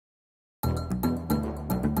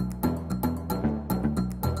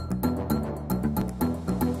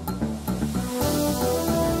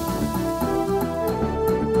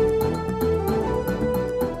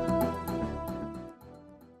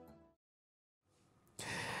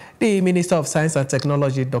The Minister of Science and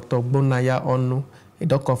Technology, Dr. Ogbonnaya Onu, he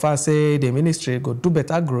don confirm say the ministry go do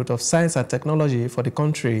better growth of science and technology for the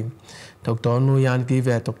country. Dr. Onu yan give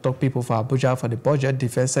talk people for Abuja for the budget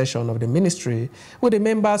defense session of the ministry, with the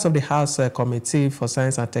members of the House Committee for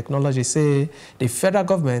Science and Technology say the federal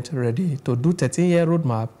government ready to do 13-year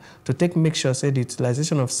roadmap to make sure say the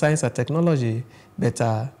utilization of science and technology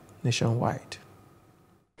better nationwide.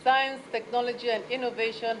 Science, technology, and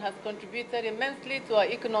innovation has contributed immensely to our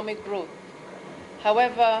economic growth.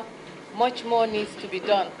 However, much more needs to be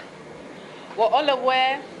done. We're all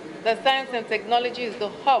aware that science and technology is the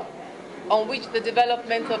hub on which the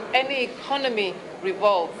development of any economy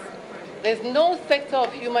revolves. There's no sector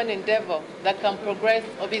of human endeavor that can progress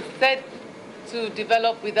or be said to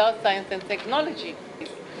develop without science and technology.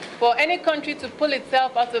 For any country to pull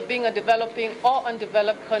itself out of being a developing or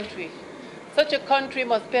undeveloped country, such a country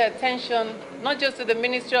must pay attention not just to the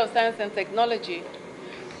Ministry of Science and Technology,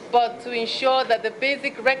 but to ensure that the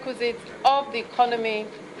basic requisites of the economy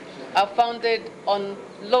are founded on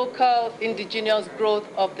local indigenous growth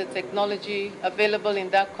of the technology available in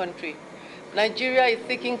that country. Nigeria is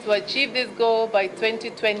seeking to achieve this goal by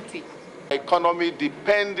 2020. Economy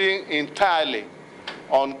depending entirely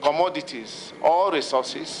on commodities or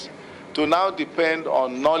resources to now depend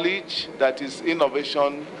on knowledge that is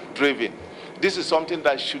innovation driven. This is something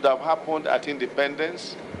that should have happened at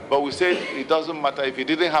independence, but we said it doesn't matter. If it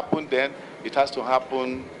didn't happen then, it has to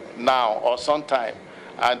happen now or sometime.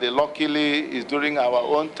 And luckily, it's during our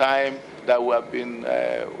own time that we have been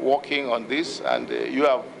working on this, and you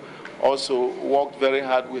have also worked very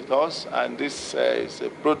hard with us. And this is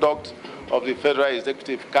a product of the Federal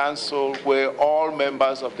Executive Council, where all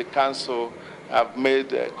members of the council have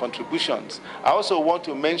made contributions. I also want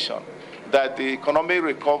to mention that the Economic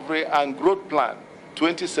Recovery and Growth Plan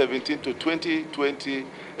 2017 to 2020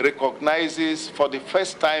 recognizes for the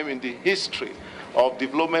first time in the history of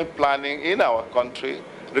development planning in our country,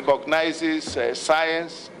 recognizes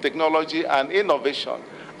science, technology, and innovation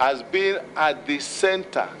as being at the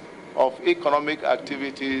center of economic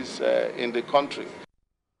activities in the country.